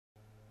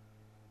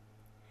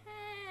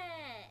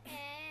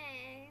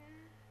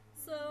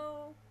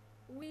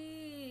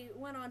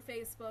on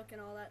Facebook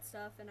and all that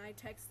stuff, and I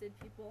texted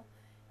people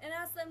and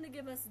asked them to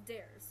give us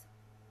dares.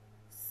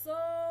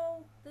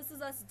 So, this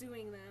is us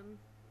doing them.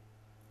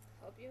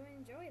 Hope you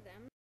enjoy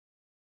them.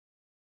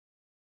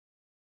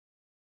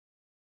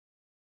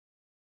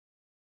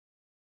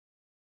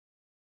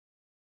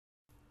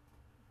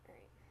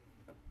 Alright.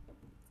 So,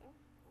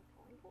 I'm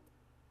calling Colt.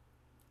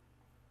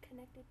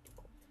 Connected to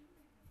Colt.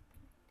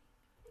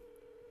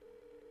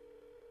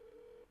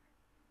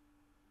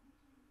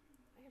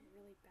 I have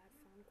really bad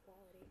phone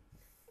quality.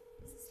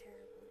 This is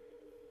terrible.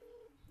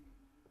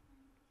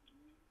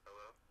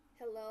 Hello?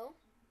 Hello?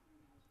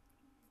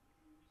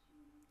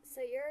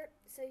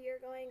 So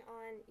you're going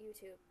on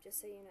YouTube, just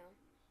so you know.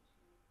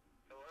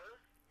 Hello?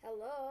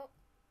 Hello?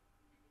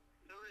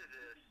 Who is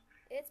this?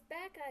 It's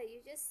Becca.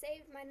 You just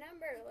saved my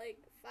number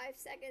like 5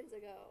 seconds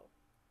ago.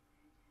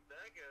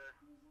 Becca?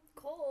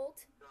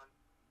 Colt.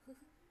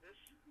 This...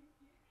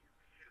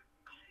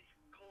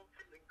 Colt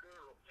the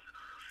girl.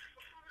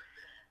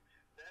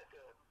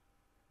 Becca.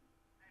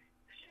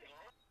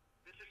 Huh?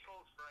 This is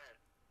Colt's friend.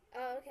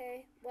 Oh,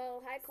 okay.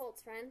 Well, hi,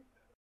 Colt's friend.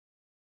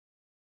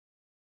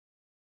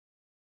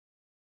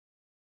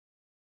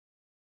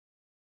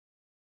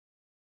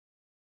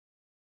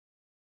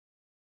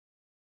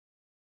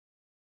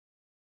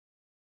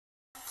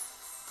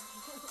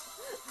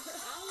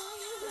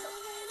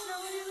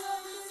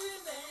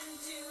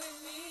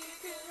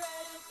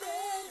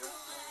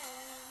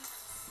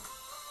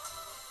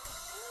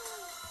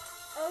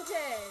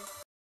 Okay.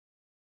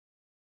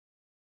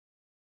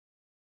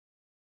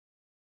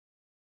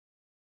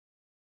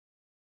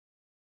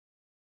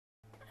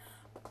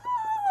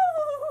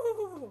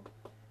 Oh,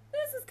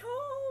 this is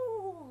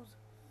cold.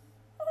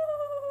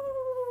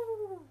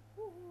 Oh,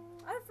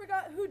 I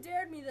forgot who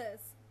dared me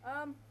this.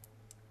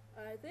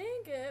 I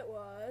think it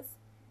was.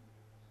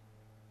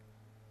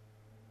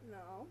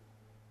 No.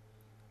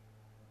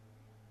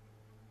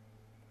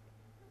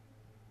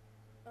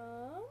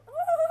 Oh.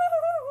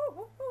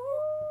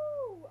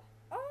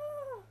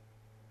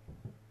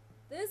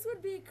 This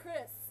would be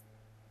Chris.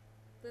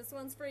 This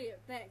one's for you.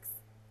 Thanks.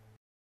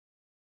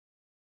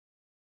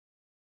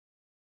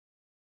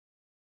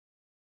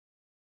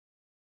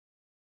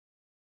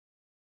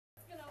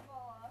 It's gonna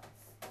fall off.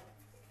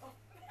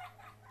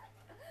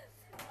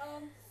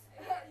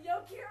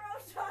 Yo quiero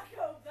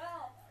Taco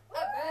Bell.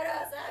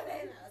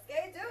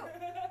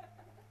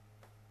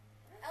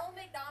 El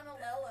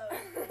McDonald'ello.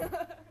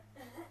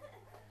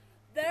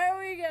 There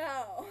we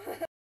go.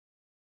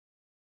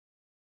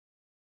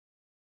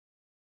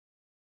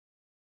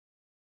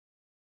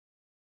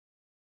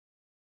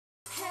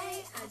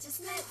 Hey, I just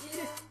met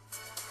you,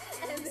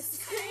 and this is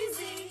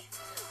crazy,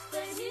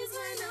 but here's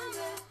my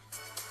number,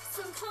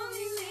 so call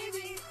me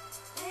maybe.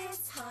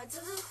 It's hard to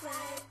look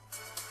right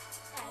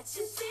at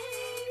your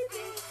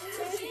baby,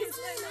 but here's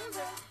my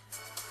number,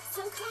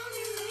 so call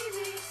me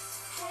maybe.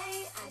 Hey,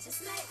 I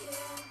just met you,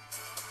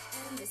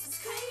 and this is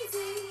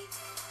crazy,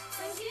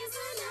 but here's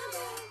my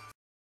number.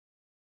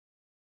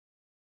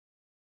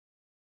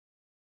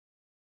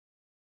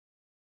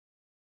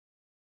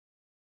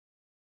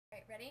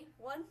 Alright, ready?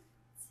 1,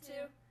 2,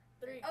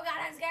 3. Oh god,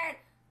 I'm scared!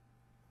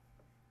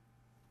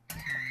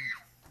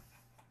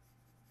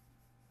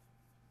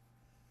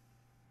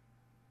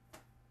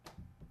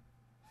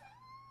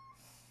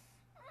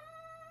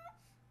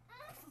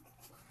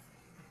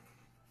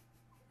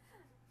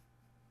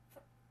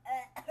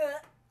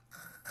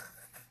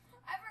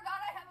 I forgot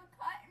I have a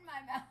cut in my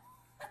mouth.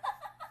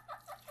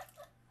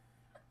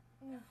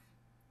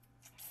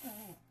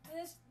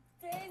 This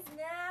tastes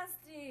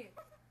nasty.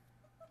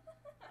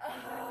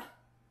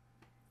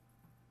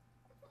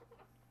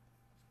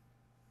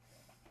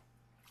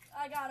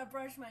 I gotta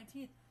brush my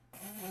teeth. I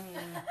gotta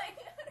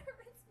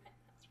rinse my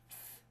mouth.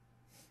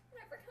 And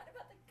I forgot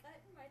about the cut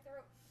in my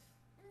throat.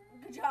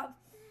 Good job.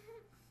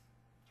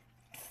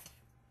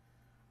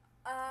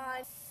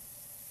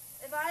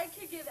 If I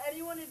could give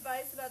anyone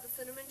advice about the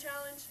cinnamon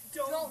challenge,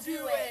 don't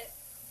do it.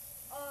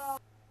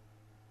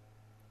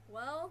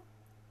 Well,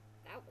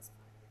 That was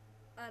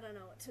fun. I don't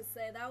know what to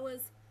say. That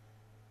was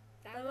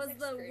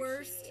the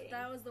worst. excruciating.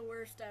 That was the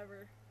worst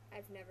ever.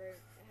 I've never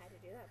had to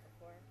do that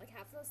before. Like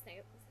half of those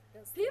things.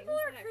 People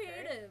are that I've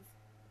heard, creative.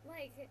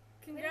 like,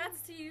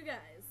 Congrats to you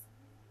guys.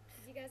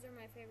 you guys are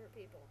my favorite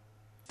people.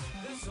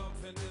 There's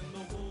something in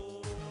the water.